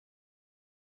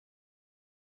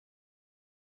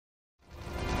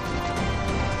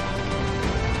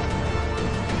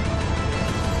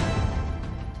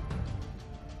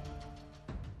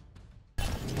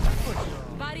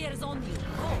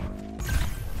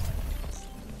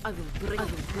I will break you.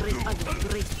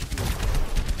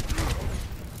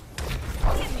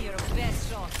 Give me your best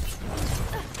shot.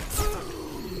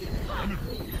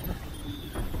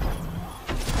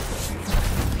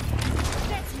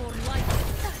 That's more like it.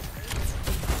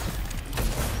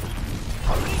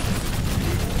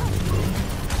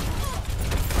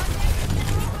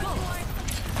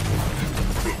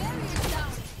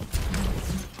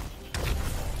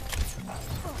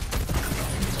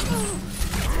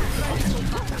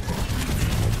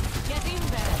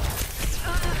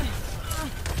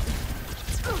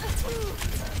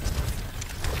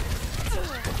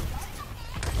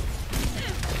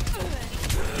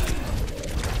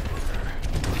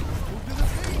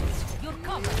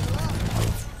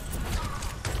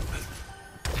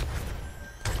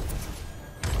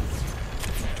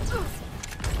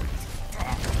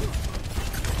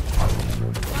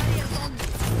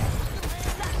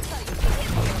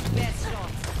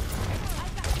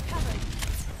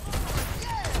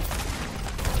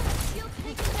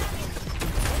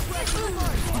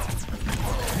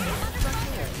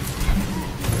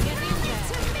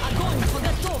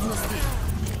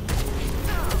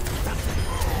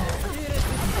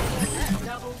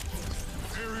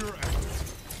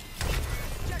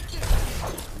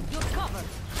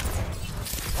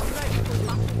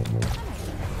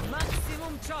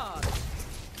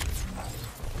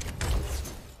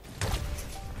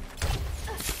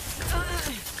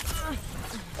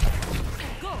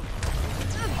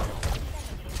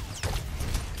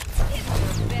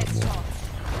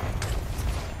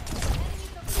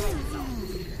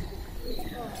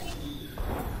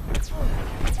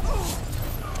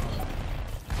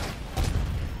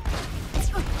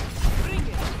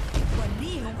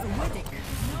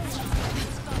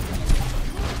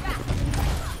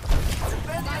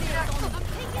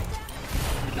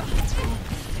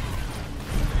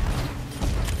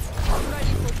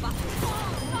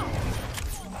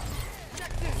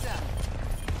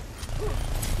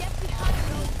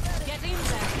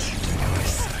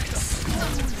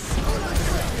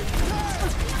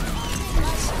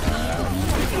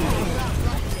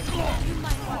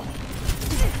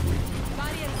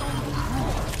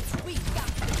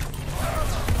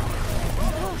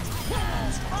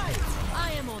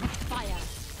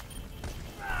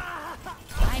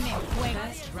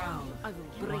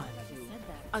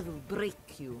 I will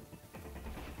break you.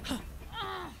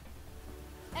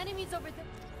 Enemies over there.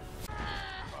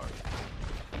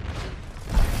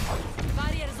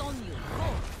 Barriers on you. Go.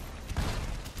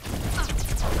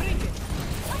 Bring it.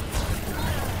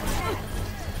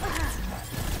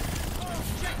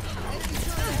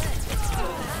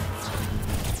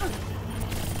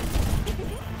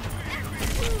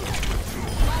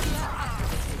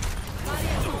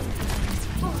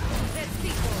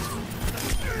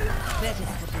 That is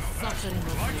for the suffering of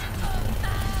you.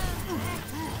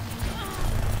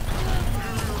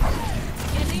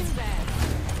 Get in there.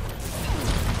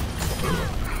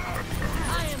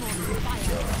 I am on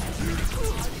fire.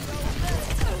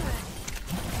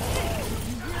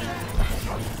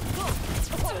 Go.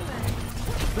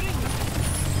 Bring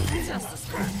it. Just a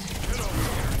scratch.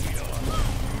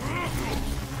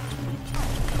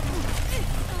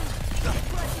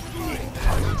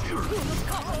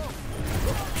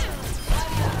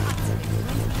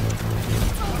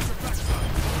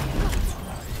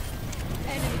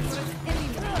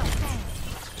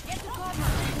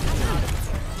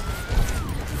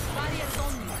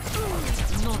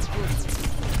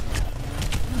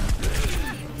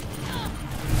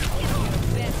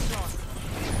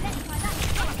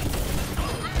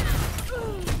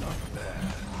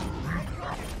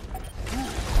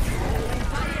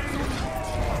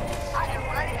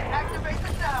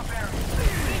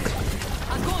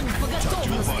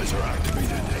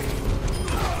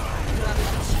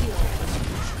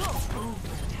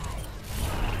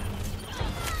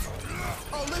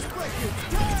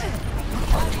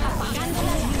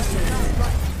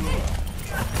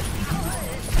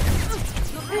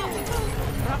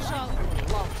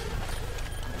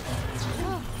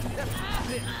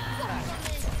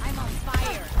 I'm on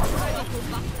fire.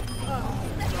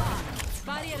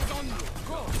 Barrier is on you.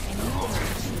 Go.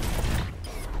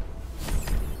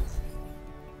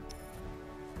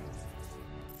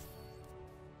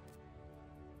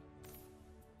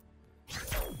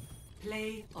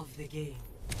 Play of the game.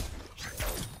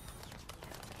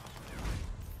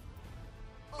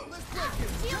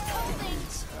 Shield holding.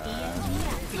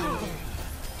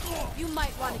 You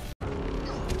might want to.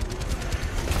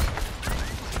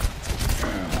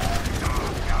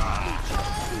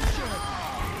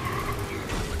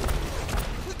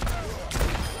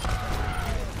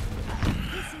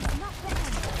 This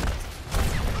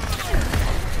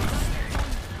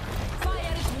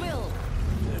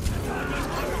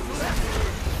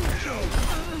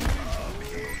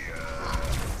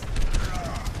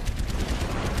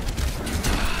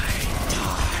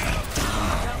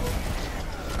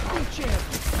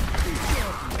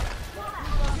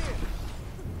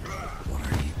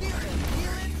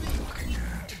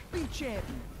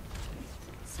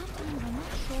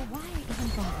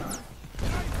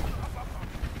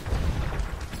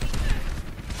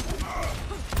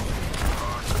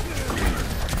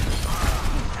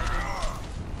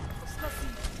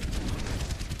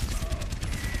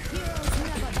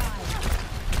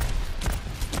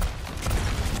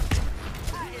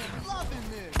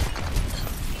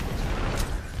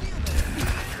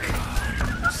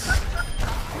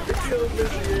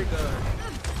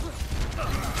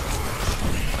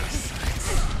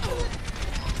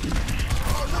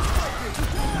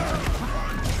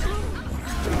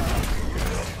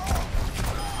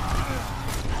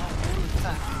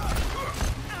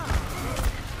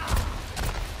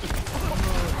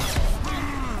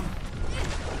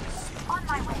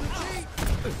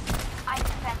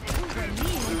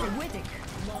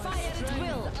Fire at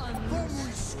will.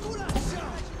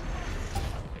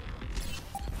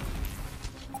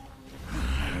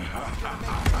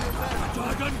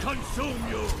 Dragon consume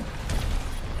you!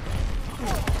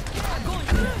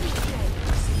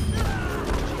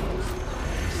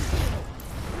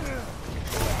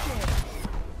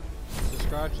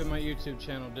 Subscribe to my YouTube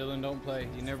channel, Dylan Don't Play.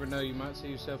 You never know, you might see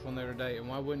yourself on there today. And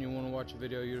why wouldn't you want to watch a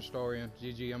video you're a star in?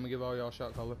 GG, I'm gonna give all y'all a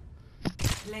shot caller.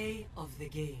 Play of the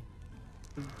game.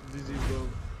 GG, bro.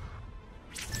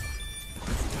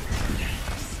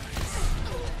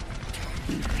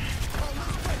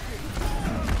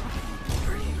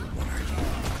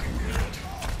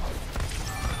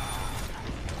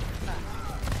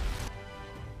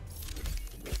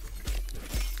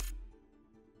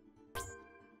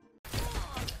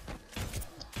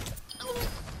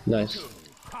 Nice.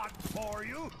 Hot for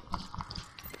you.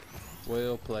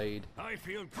 Well played. I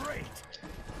feel great.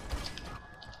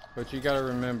 But you gotta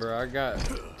remember, I got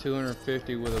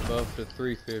 250 with a buff to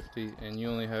 350, and you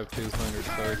only have 200,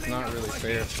 so it's not really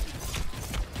fair.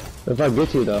 If I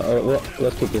get you though, oh, well,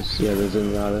 let's get this. Yeah, there's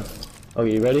Zenyatta.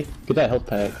 Okay, you ready? Get that health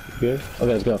pack. You good? Okay,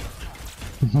 let's go.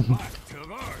 Back to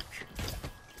work.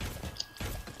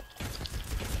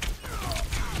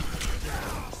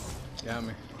 Got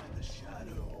me.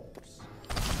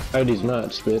 Alright, these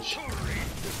nuts, bitch.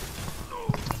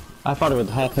 I fought it with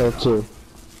half health too.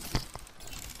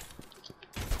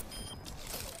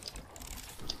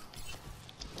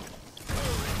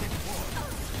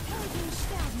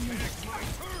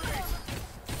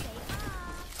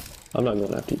 I'm not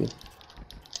going after you.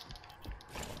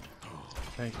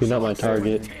 Thank You're not my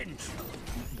target.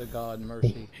 The God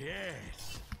mercy.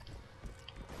 Yes.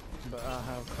 But I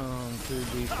have come to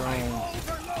dethrone.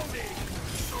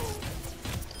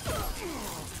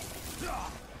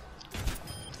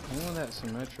 When will that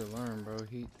Symmetra learn, bro?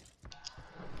 He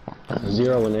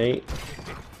 0 and 8.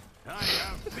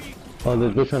 Oh,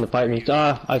 this bitch trying to fight me.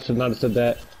 Ah, I should not have said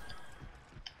that.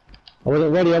 I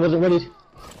wasn't ready.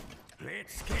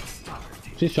 Let's get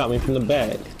started. She shot me from the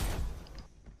back.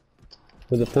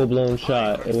 With a full-blown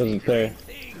shot. It wasn't fair.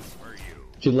 Things for you.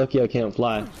 She's lucky I can't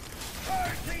fly.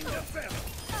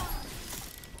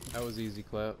 that was easy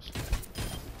claps.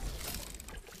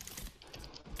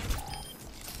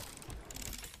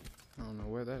 I don't know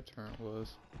where that turret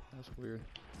was. That's weird.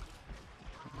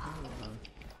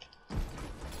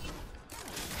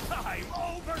 I'm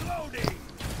overloading.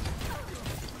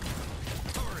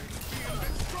 Turret shield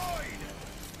destroyed.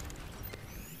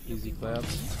 Easy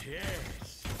claps.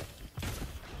 Yes.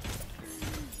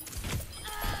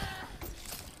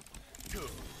 Two.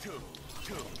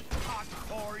 Hot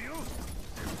for you.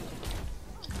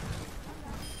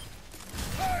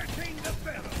 Hurting the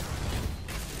fellow.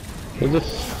 It's this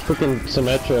freaking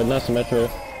Symmetra, not Symmetra.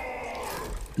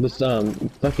 This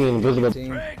fucking invisible.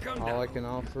 Team, all I can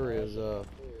offer is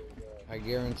I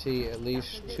guarantee at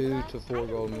least 2 to 4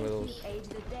 gold medals. Age of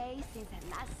the day since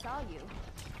I last saw you.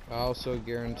 I also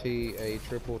guarantee a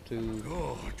triple to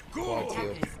quad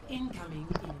kill. Attackers incoming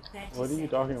in 30 What are you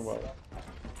talking about?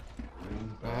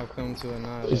 I have come to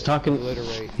annihilate, He's talking-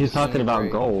 obliterate, he's talking about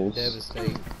disintegrate, goals.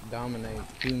 devastate, dominate,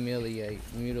 humiliate,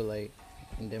 mutilate,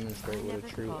 and demonstrate what a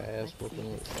true ass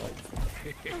whooping looks like.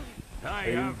 I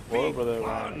you have poor, big brother?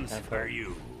 plans for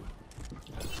you.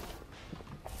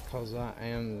 Cause I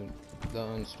am the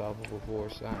unstoppable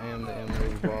force. I am the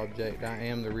immovable object. I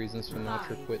am the reason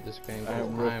Symmetra quit this game. I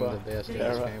am the best at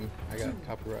this game. I got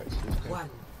copyrights to this game. 1.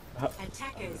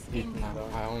 Attackers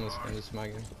incoming. I own this game. This is my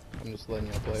game. I'm just letting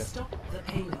y'all play it. Stop the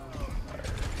payload.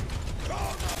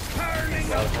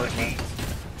 Turning up the heat.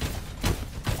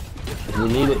 You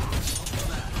need it.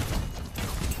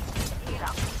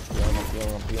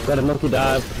 Got a monkey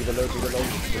dive.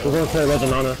 We're gonna play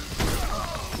Legend on her.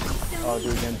 Oh,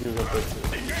 dude, again, do the bit.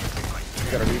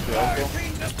 You gotta reach it also.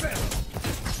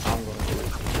 I'm gonna do it.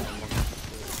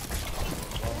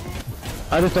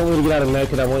 I just don't want to get out of mech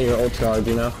because I want your ult charge,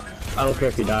 you know? I don't care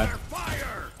if you die.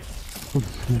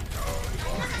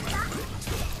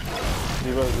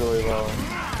 He was really low.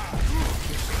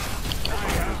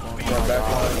 Yeah, back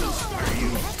line.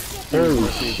 Holy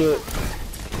shit.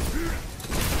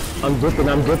 I'm dipping,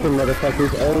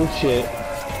 motherfuckers. Oh shit.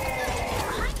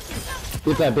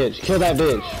 Get that bitch. Kill that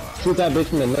bitch. Shoot that bitch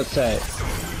from the nutsack.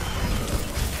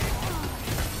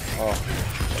 Oh.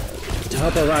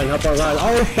 Help her run, help her run.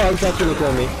 Oh fuck, that's gonna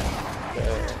kill me.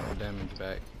 Damage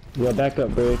back. Yeah, back up,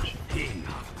 bridge.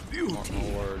 Want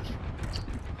more words.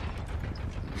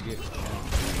 You get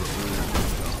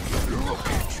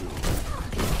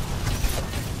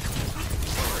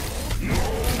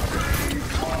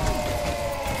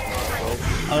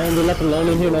I won't be left alone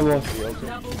in here no more.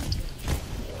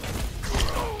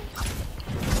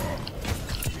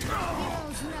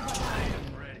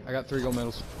 I got 3 gold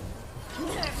medals.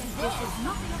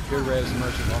 Good res,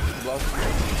 mercy ball.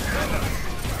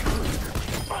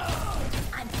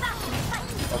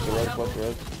 Watch the res, watch the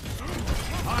res.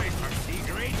 I foresee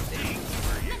great things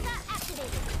for you.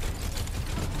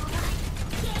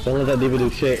 Don't let that diva do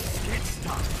shit.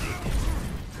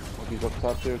 He's up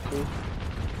top there too.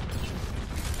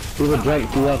 Diva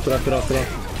jump, get off.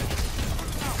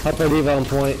 Help our diva on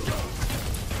point.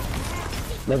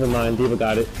 Never mind, diva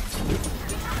got it.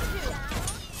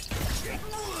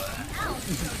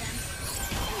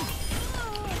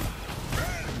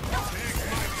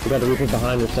 We got the Reaper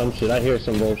behind or some shit. I hear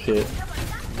some bullshit.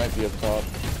 Might be up top.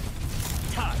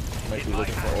 Might be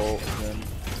looking for ult again.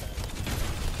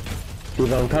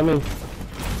 Diva, I'm coming.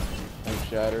 I'm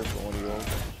shatter for one of your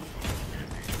ults.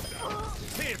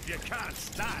 If you can't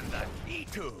stand the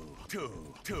heat, too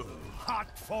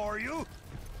hot for you.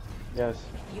 Yes.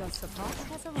 Your support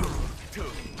has arrived. Too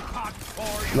hot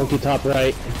for you. Monkey top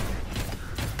right.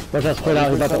 Watch that spread out,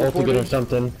 he's about to ult again or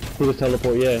something. He just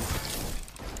teleport, yeah.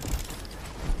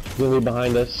 He's gonna be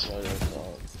behind us. Oh, yeah,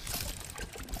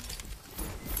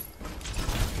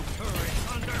 Turret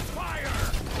under fire.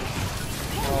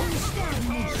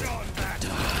 Hard on that.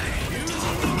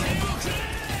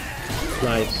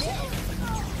 Nice.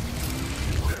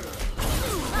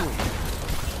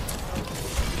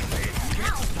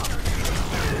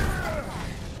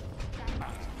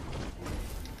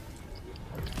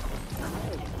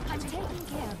 I'm taking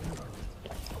care of you.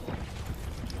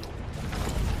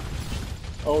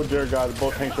 Oh dear God,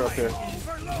 both tanks are up here.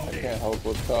 I can't help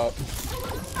what's top.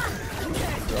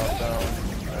 Drop down.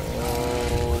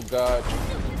 Oh God.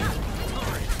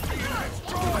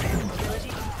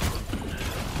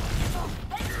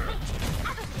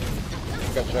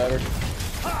 Got shattered.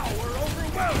 Power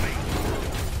overwhelming.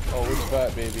 Oh, it's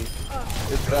fat, baby.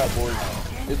 It's fat, boys.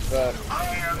 It's fat.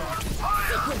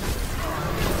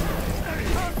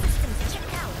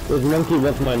 There's monkey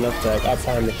with my nutsack, I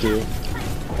promise you.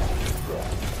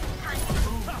 I'm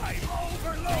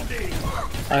overloading.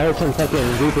 I heard some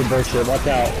fucking Reaper bullshit, watch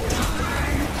out.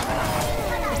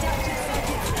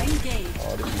 Engage.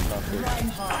 Oh, this is not good.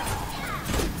 I'm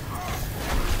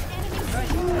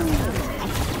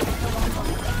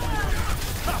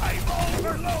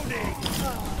overloading.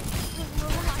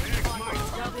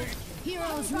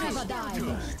 Heroes never die.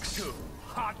 Too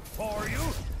hot for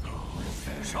you.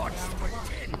 Such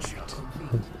potential.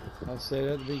 I said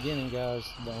at the beginning, guys,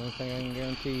 the only thing I can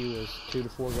guarantee you is 2 to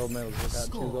 4 gold medals. I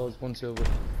got 2 golds, 1 silver.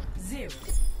 0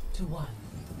 to 1.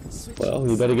 Switch. Well,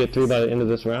 you better get 3 by the end of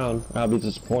this round, or I'll be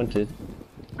disappointed.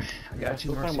 I got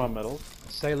you, We're talking Mercy. about medals.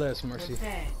 Say less, Mercy.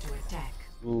 Prepare to attack.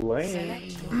 Lame. Select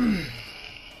your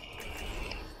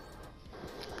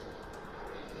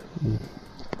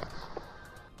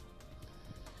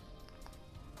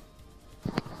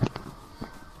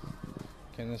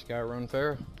Can this guy run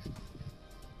fair?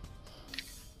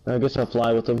 I guess I'll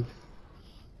fly with him.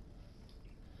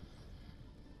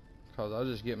 Cause I'll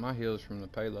just get my heals from the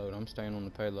payload. I'm staying on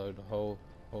the payload the whole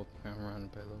time around the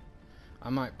payload. I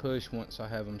might push once I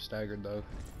have them staggered though.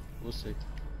 We'll see.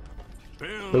 Where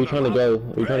are you trying to go?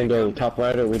 Are you trying to go top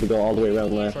right or are we to go all the way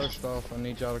around left? First off, I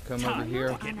need y'all to come over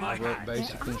here. I wrote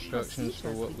basic instructions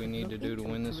for what we need to do to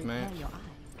win this match.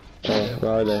 Oh,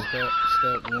 where are they?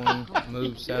 Step 1,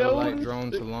 move satellite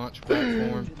drone to launch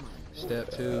platform.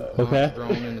 Step 2, Okay. launch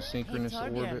drone in the synchronous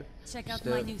orbit. Check out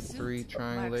my Step new suit. 3,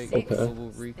 triangulate Okay. global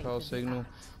recall signal.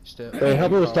 Step Wait,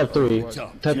 help me with step 3. What-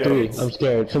 Step 3, I'm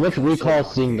scared. So what's recall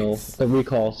signal? The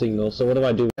recall signal. So what do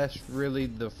I do? That's really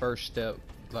the first step.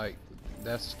 Like,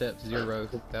 that's step 0.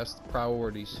 That's the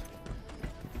priorities.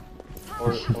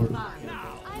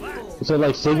 Is it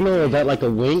like signal or is that like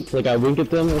a wink? Like I wink at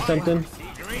them or something?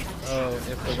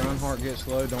 If the run heart gets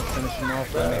low, don't finish them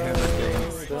off. They may have to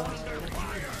kill you.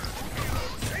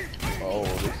 Oh,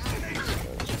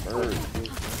 this hurt.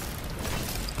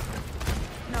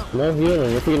 No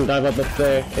healing. If we can dive up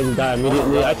there and die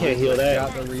immediately, I can't heal that.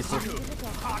 Got the Reaper.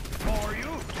 Hot for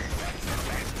you.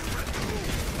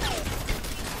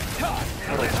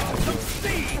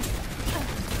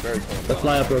 Very close. Let's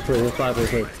fly up real quick. Let's fly up real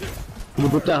quick. Can you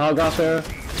whip that hog off there?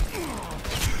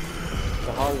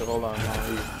 The hog, hold on, no,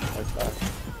 he's like that.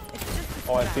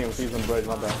 Oh, I see him. He's in bridge,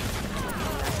 my bad.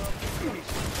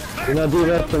 You know, do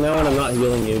that from now on. I'm not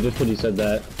healing you just because you said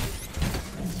that.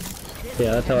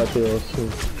 Yeah, that's how I feel.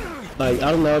 Like,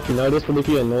 I don't know if you noticed, but if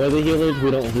you annoy the healers,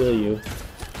 we don't heal you.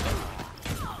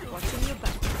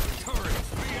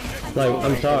 Like,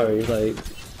 I'm sorry. Like,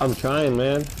 I'm trying,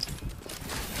 man.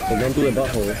 But don't be a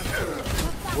butthole.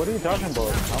 What are you talking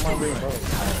about? How am I being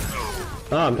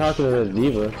both? Oh, I'm talking to this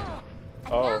diva.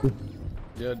 Oh.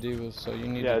 Yeah, Diva, so you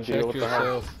need Yeah, to Diva, check what the heck?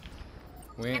 yourself.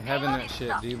 We ain't having that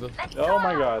shit, Diva. Oh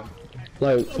my god.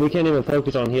 Like, we can't even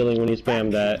focus on healing when you spam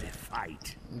that.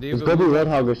 Fight. Diva, Let's go do we Red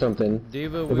want- Hog or something.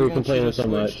 Diva, if we we're want you complaining to so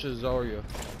switch much. to Zarya.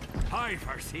 I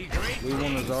foresee great We want a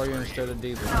things. Zarya instead of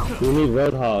Diva. We need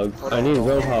Road Hog. I need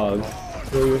Road Hog.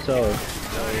 Heal yourself.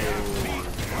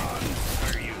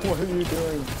 What are you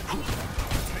doing?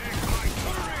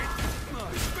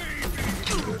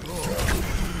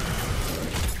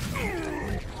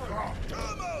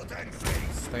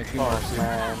 Thank you, Oh Mercy.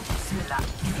 man.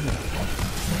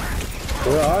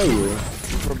 Where are you?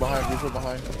 We're behind, we're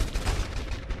behind.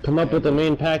 Come up with the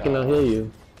main pack and I'll heal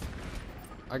you.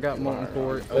 I got molten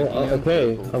core Oh, again.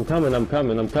 okay, I'm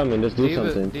coming. Just do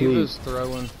something, Diva's please.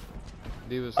 throwing.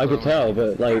 Diva's I throwing. could tell,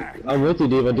 but like, I'm with you,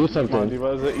 Diva. Do Come on, something.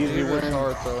 Diva, it's an easy Diva's win.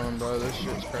 hard throwing, bro. This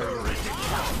shit's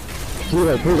crazy.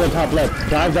 Diva, please on top left.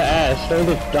 Dive the Ash. Don't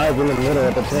just dive in the middle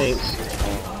of the tanks.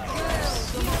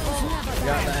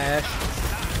 Got the Ash.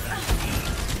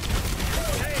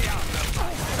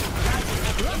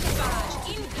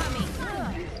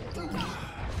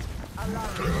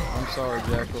 I'm sorry,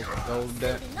 Jackal. Gold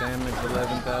damage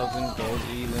 11,000. Gold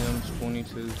E limbs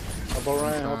 22. Up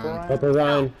Orion, up Orion. Upper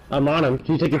Ryan. I'm on him.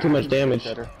 He's taking too much damage.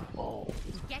 Oh,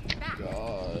 Get back.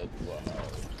 God, wow.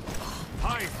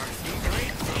 I foresee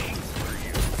great things for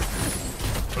you.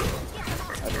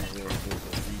 I didn't realize there was a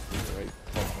reaper right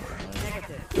fucking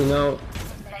behind. You know,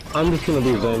 I'm just gonna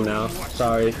be Zen now.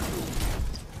 Sorry.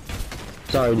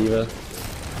 Sorry, Diva.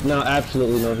 No,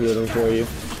 absolutely no healing for you.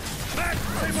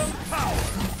 Maximum power.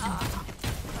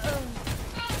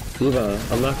 Diva,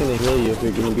 I'm not gonna heal you if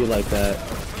you're gonna be like that.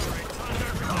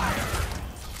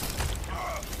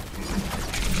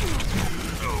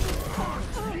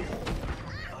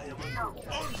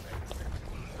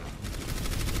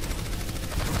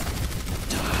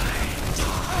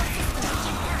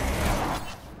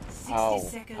 How?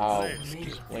 60 seconds How? remaining.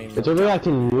 Explain Is that. there a way I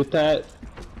can mute that?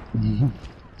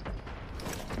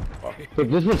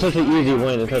 But this was such an easy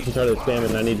win until she started spamming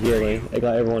and I need healing. It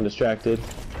got everyone distracted.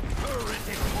 That's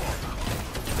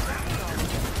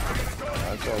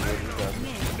all good, you got it.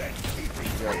 You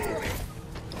got it.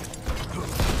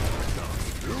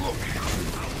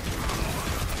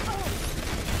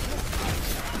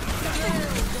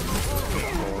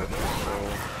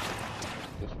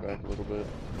 Just back a little bit.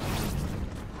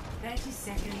 30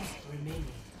 seconds remaining.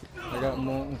 I got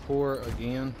molten core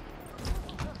again.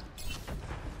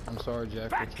 I'm sorry,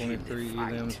 Jackal. 23 E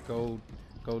limbs. Gold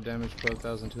damage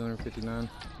 12,259.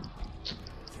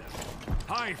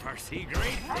 I foresee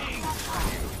great things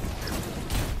for you.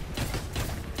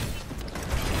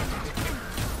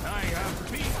 I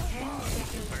have beat.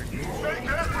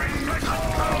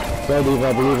 Go, Diva,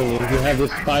 I believe in you. You have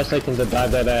this 5 seconds to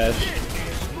dive that Ash.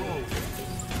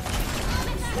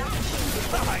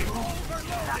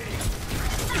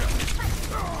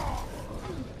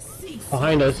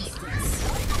 Behind us.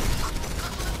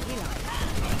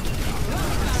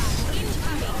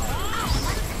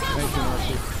 Thank you,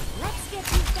 Mercy. Let's get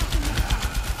you back in the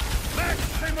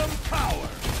Maximum power.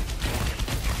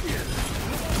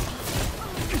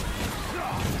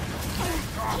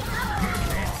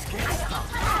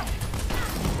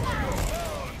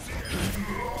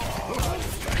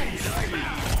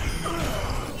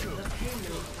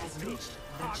 Has reached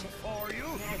the checkpoint. For you.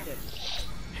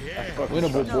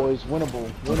 Winnable, boys. Winnable.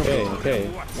 Okay, Winnable. okay.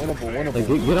 Winnable. Like,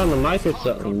 get on the mic or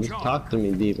something. Just talk to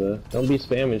me, Diva. Don't be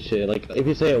spamming shit. Like, if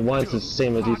you say it once, it's the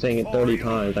same as you saying it 30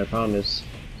 times, I promise.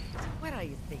 What are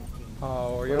you thinking? Oh,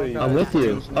 are What are y'all you- guys I'm with you.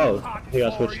 friends now? Oh, here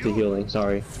I switched to healing.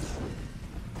 Sorry.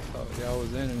 Oh, y'all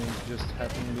was enemies, just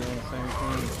happened to be on the same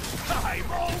team. I'm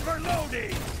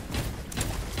overloading.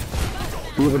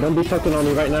 Diva, don't be fucking on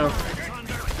me right now.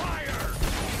 Under fire.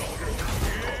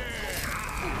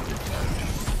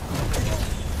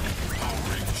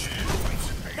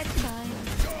 That's fine.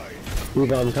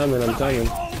 Diva, I'm coming. Overloading.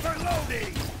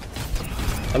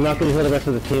 I'm not gonna heal the rest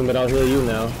of the team, but I'll heal you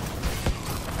now.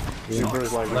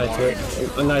 Reaper's like, Nice hit.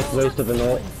 A nice waste of an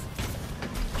ult.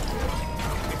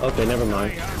 Okay, never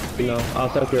mind. You know, I'll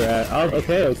suck your ass.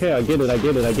 Okay, I get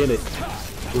it.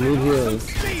 You need healing.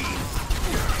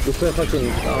 You're so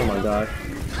fucking. Oh my god.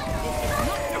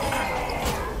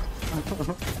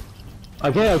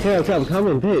 Okay, I'm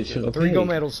coming, bitch. Okay. 3 gold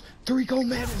medals. 3 gold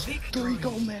medals. 3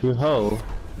 gold medals. You hoe.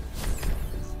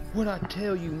 What'd I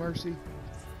tell you, Mercy?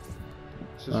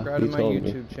 Subscribe you to my told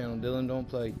me. YouTube channel, Dylan Don't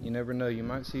Play. You never know, you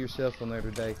might see yourself on there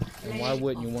today. And why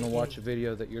wouldn't you want to watch a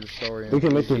video that you're the story in? We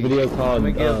can make this video called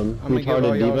I'm gonna give all Retarded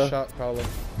y'all a Diva. shot collar.